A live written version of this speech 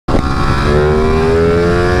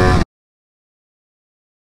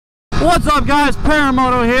What's up, guys?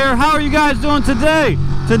 Paramoto here. How are you guys doing today?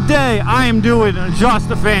 Today I am doing just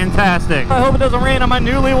fantastic. I hope it doesn't rain on my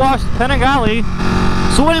newly washed Panigale.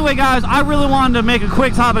 So anyway, guys, I really wanted to make a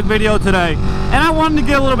quick topic video today, and I wanted to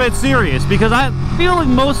get a little bit serious because I feel like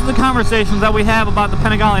most of the conversations that we have about the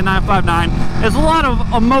Panigale 959 is a lot of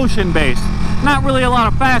emotion based, not really a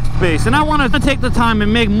lot of facts based, and I wanted to take the time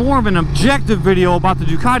and make more of an objective video about the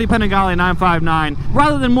Ducati Panigale 959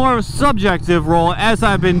 rather than more of a subjective role as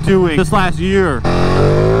I've been doing this last year.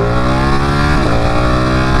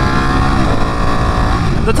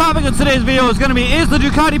 The topic of today's video is going to be, is the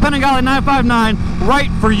Ducati Panigale 959 right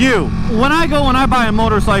for you? When I go and I buy a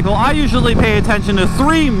motorcycle, I usually pay attention to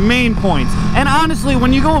three main points. And honestly,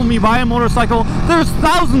 when you go and you buy a motorcycle, there's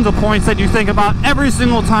thousands of points that you think about every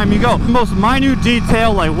single time you go. The most minute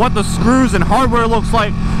detail, like what the screws and hardware looks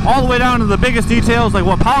like, all the way down to the biggest details, like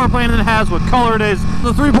what power plant it has, what color it is.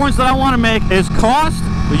 The 3 points that I want to make is cost,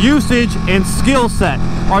 usage, and skill set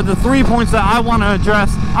are the 3 points that I want to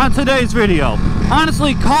address on today's video.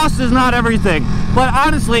 Honestly, cost is not everything, but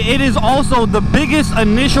honestly, it is also the biggest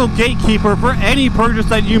initial gatekeeper for any purchase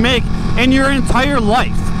that you make in your entire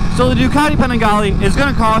life. So the Ducati Panigale is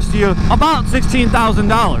going to cost you about $16,000,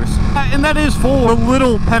 and that is for a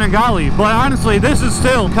little Panigale, but honestly, this is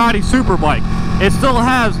still Ducati Superbike. It still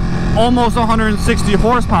has almost 160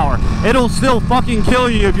 horsepower. It'll still fucking kill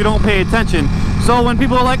you if you don't pay attention. So when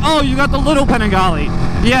people are like, oh, you got the little Panigale,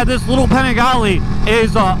 yeah, this little Panigale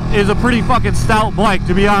is a pretty fucking stout bike,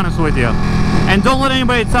 to be honest with you. And don't let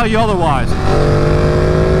anybody tell you otherwise.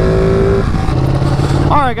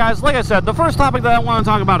 Alright guys, like I said, the first topic that I want to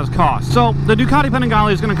talk about is cost. So the Ducati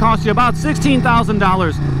Panigale is going to cost you about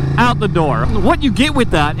 $16,000 out the door. What you get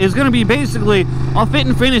with that is going to be basically a fit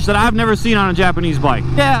and finish that I've never seen on a Japanese bike.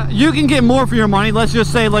 Yeah, you can get more for your money. Let's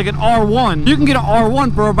just say like an R1. You can get an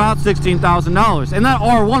R1 for about $16,000, and that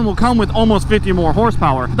R1 will come with almost 50 more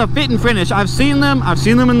horsepower. The fit and finish, I've seen them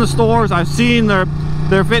in the stores. I've seen their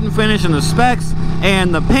fit and finish and the specs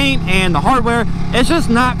and the paint and the hardware. It's just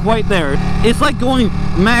not quite there. It's like going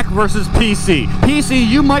Mac versus PC. PC,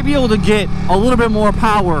 you might be able to get a little bit more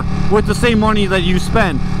power with the same money that you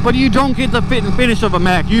spend, but you don't get the fit and finish of a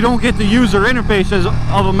Mac. You don't get the user interfaces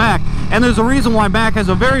of a Mac, and there's a reason why Mac has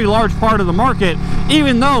a very large part of the market,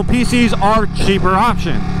 even though PCs are a cheaper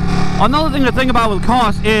option. Another thing to think about with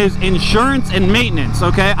cost is insurance and maintenance,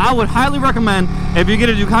 okay? I would highly recommend, if you get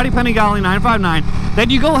a Ducati Panigale 959, that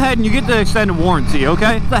you go ahead and you get the extended warranty,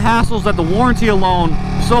 okay? The hassles that the warranty alone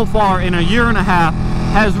so far in a year and a half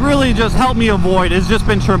has really just helped me avoid has just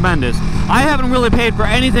been tremendous. I haven't really paid for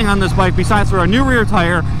anything on this bike besides for a new rear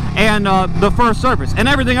tire and the first service, and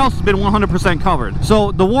everything else has been 100% covered.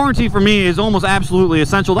 So the warranty for me is almost absolutely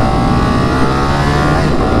essential.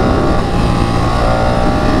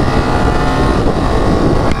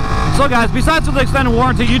 So guys, besides the extended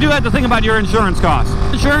warranty, you do have to think about your insurance costs.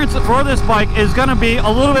 Insurance for this bike is going to be a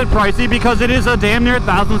little bit pricey because it is a damn near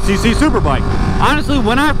 1,000cc superbike. Honestly,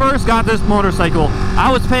 when I first got this motorcycle,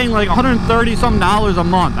 I was paying like $130 something a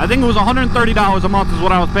month. I think it was $130 a month is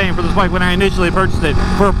what I was paying for this bike when I initially purchased it,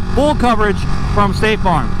 for full coverage from State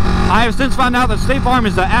Farm. I have since found out that State Farm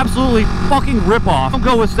is an absolutely fucking ripoff. Don't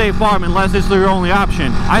go with State Farm unless it's your only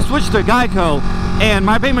option. I switched to Geico, and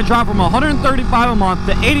my payment dropped from $135 a month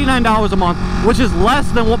to $89 a month, which is less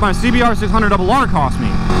than what my CBR 600RR cost me.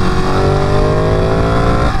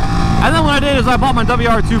 And then what I did is I bought my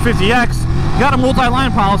WR 250X, got a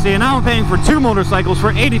multi-line policy, and now I'm paying for 2 motorcycles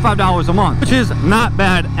for $85 a month, which is not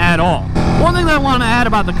bad at all. One thing that I want to add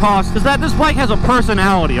about the cost is that this bike has a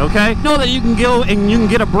personality, okay? You know that you can go and you can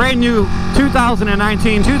get a brand new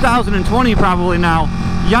 2019, 2020 probably now,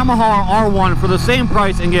 Yamaha R1 for the same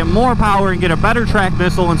price and get more power and get a better track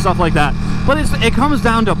missile and stuff like that. But it comes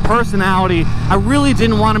down to personality. I really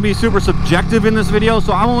didn't want to be super subjective in this video,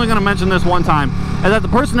 so I'm only going to mention this one time, is that the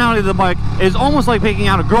personality of the bike is almost like picking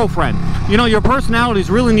out a girlfriend. You know, your personalities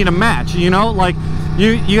really need a match, you know? Like,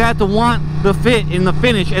 you have to want the fit and the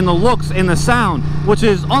finish and the looks and the sound, which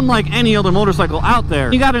is unlike any other motorcycle out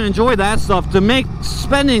there. You got to enjoy that stuff to make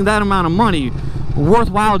spending that amount of money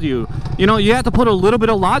worthwhile to you. You know, you have to put a little bit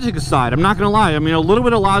of logic aside. I'm not gonna lie. I mean, a little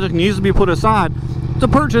bit of logic needs to be put aside to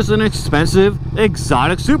purchase an expensive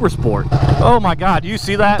exotic super sport. Oh my god, you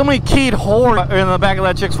see that? Somebody keyed whore in the back of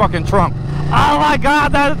that chick's fucking trunk. Oh my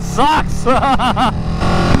god, that sucks.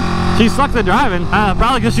 She sucked at driving,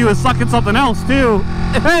 probably because she was sucking something else too.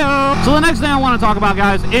 So the next thing I want to talk about,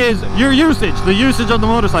 guys, is your usage, the usage of the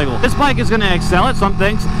motorcycle. This bike is going to excel at some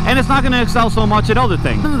things, and it's not going to excel so much at other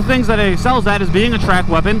things. One of the things that it excels at is being a track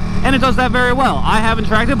weapon, and it does that very well. I haven't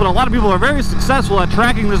tracked it, but a lot of people are very successful at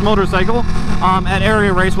tracking this motorcycle. at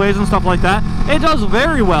area raceways and stuff like that. It does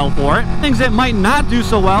very well for it. Things it might not do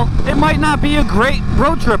so well, it might not be a great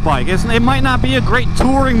road trip bike. It might not be a great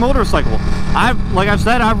touring motorcycle. Like I've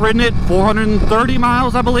said, I've ridden it 430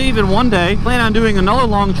 miles, I believe, in one day. Plan on doing another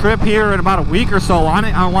long trip here in about a week or so on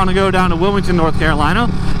it. I want to go down to Wilmington, North Carolina,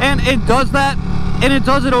 and it does that, and it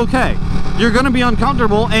does it okay. You're going to be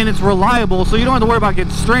uncomfortable, and it's reliable, so you don't have to worry about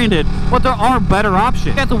getting stranded, but there are better options.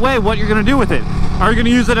 You have to weigh what you're going to do with it. Are you going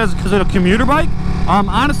to use it as a commuter bike?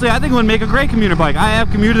 Honestly, I think it would make a great commuter bike. I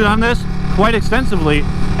have commuted on this quite extensively,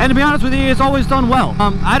 and to be honest with you, it's always done well.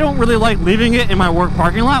 I don't really like leaving it in my work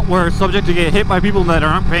parking lot where it's subject to get hit by people that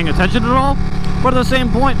aren't paying attention at all, but at the same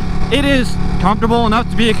point, it is comfortable enough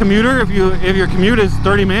to be a commuter. If your commute is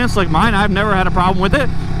 30 minutes like mine, I've never had a problem with it.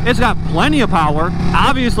 It's got plenty of power.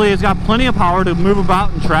 Obviously, it's got plenty of power to move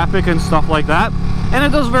about in traffic and stuff like that, and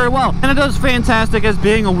it does very well. And it does fantastic as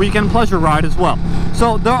being a weekend pleasure ride as well.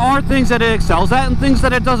 So there are things that it excels at and things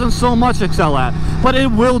that it doesn't so much excel at, but it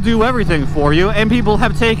will do everything for you. And people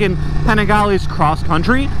have taken Panigale's cross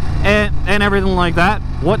country and everything like that.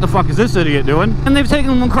 What the fuck is this idiot doing? And they've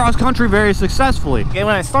taken them cross country very successfully. And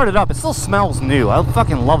when I started up, it still smells new. I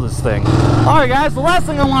fucking love this thing. All right, guys, the last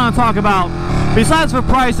thing I want to talk about, besides for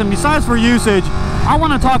price and besides for usage, I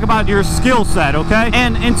want to talk about your skill set, okay?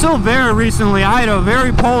 And until very recently, I had a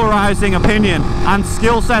very polarizing opinion on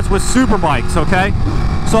skill sets with super bikes, okay?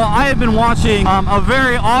 So I have been watching a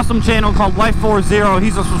very awesome channel called Life40.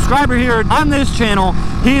 He's a subscriber here on this channel.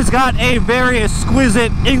 He's got a very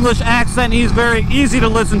exquisite English accent. He's very easy to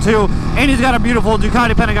listen to, and he's got a beautiful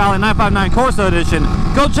Ducati Panigale 959 Corsa edition.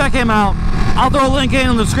 Go check him out. I'll throw a link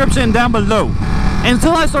in the description down below.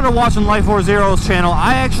 Until I started watching Life40's channel,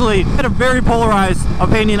 I actually had a very polarized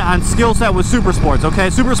opinion on skill set with super sports,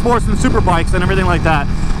 okay? Super sports and super bikes and everything like that.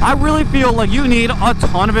 I really feel like you need a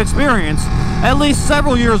ton of experience, at least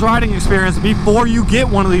several years riding experience before you get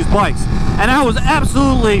one of these bikes. And I was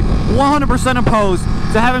absolutely 100% opposed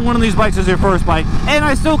to having one of these bikes as your first bike, and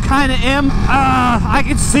I still kind of am. I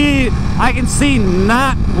can see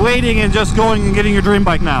not waiting and just going and getting your dream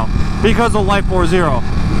bike now because of Life40.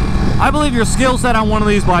 I believe your skill set on one of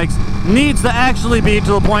these bikes needs to actually be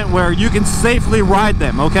to the point where you can safely ride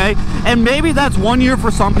them, okay? And maybe that's 1 year for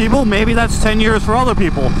some people, maybe that's 10 years for other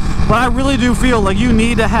people, but I really do feel like you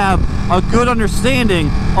need to have a good understanding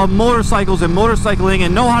of motorcycles and motorcycling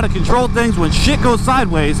and know how to control things when shit goes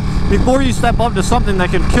sideways before you step up to something that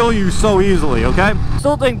can kill you so easily, okay? I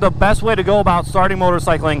still think the best way to go about starting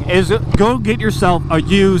motorcycling is go get yourself a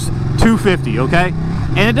used 250, okay?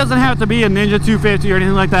 And it doesn't have to be a Ninja 250 or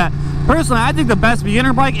anything like that. Personally, I think the best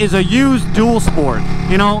beginner bike is a used dual sport.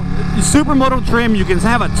 You know, supermoto trim, you can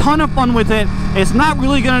have a ton of fun with it. It's not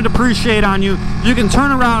really going to depreciate on you. You can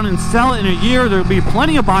turn around and sell it in a year. There'll be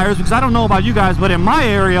plenty of buyers, because I don't know about you guys, but in my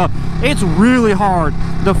area, it's really hard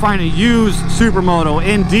to find a used supermoto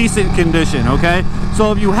in decent condition, okay?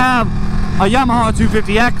 So if you have a Yamaha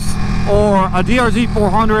 250X or a DRZ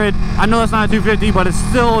 400, I know that's not a 250, but it's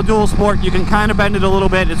still a dual sport. You can kind of bend it a little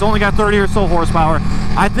bit. It's only got 30 or so horsepower.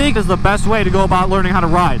 I think is the best way to go about learning how to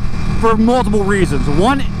ride for multiple reasons.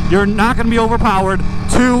 One, you're not going to be overpowered.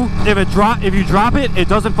 Two, if you drop it, it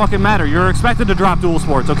doesn't fucking matter. You're expected to drop dual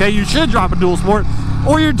sports, okay? You should drop a dual sport,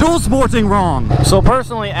 or you're dual sporting wrong. So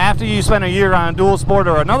personally, after you spend a year on a dual sport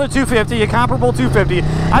or another 250, a comparable 250,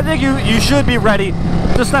 I think you should be ready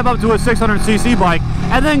to step up to a 600cc bike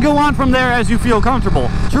and then go on from there as you feel comfortable.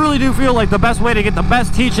 Truly do feel like the best way to get the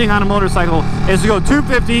best teaching on a motorcycle is to go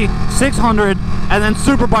 250, 600, and then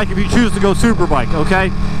super bike if you choose to go super bike,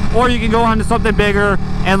 okay? Or you can go on to something bigger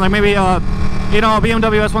and like maybe you know, a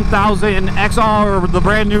BMW S1000 XR or the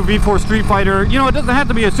brand new V4 Street Fighter. You know, it doesn't have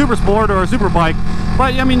to be a super sport or a super bike,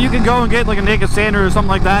 but I mean, you can go and get like a naked sander or something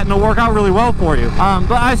like that and it'll work out really well for you.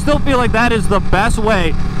 But I still feel like that is the best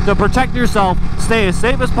way to protect yourself, stay as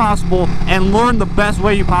safe as possible, and learn the best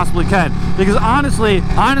way you possibly can. Because honestly,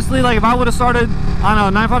 like if I would have started on a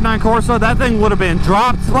 959 Corsa, that thing would have been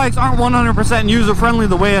dropped. Bikes aren't 100% user-friendly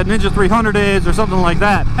the way a Ninja 300 is or something like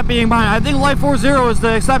that. That being mine, I think Life40 is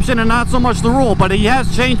the exception and not so much the rule, but he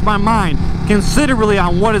has changed my mind considerably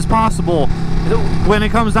on what is possible when it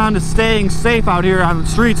comes down to staying safe out here on the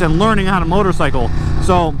streets and learning how to motorcycle.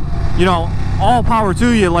 So, you know, all power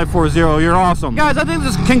to you, Life40. You're awesome. Guys, I think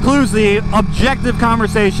this concludes the objective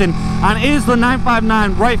conversation on is the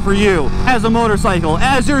 959 right for you as a motorcycle,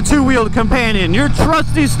 as your two-wheeled companion, your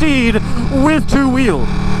trusty steed with two wheels,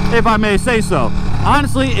 if I may say so.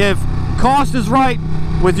 Honestly, if cost is right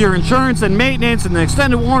with your insurance and maintenance and the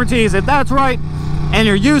extended warranties, if that's right, and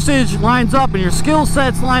your usage lines up and your skill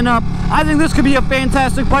sets line up, I think this could be a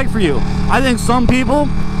fantastic bike for you. I think some people,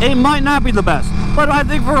 it might not be the best, but I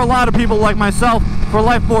think for a lot of people like myself, for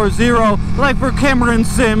Life 4.0, like for Cameron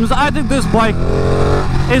Sims, I think this bike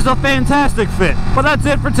is a fantastic fit. But that's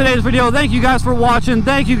it for today's video. Thank you guys for watching.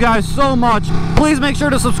 Thank you guys so much. Please make sure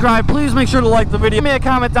to subscribe. Please make sure to like the video. Leave me a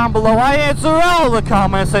comment down below. I answer all the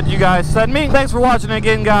comments that you guys send me. Thanks for watching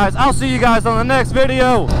again, guys. I'll see you guys on the next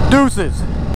video. Deuces.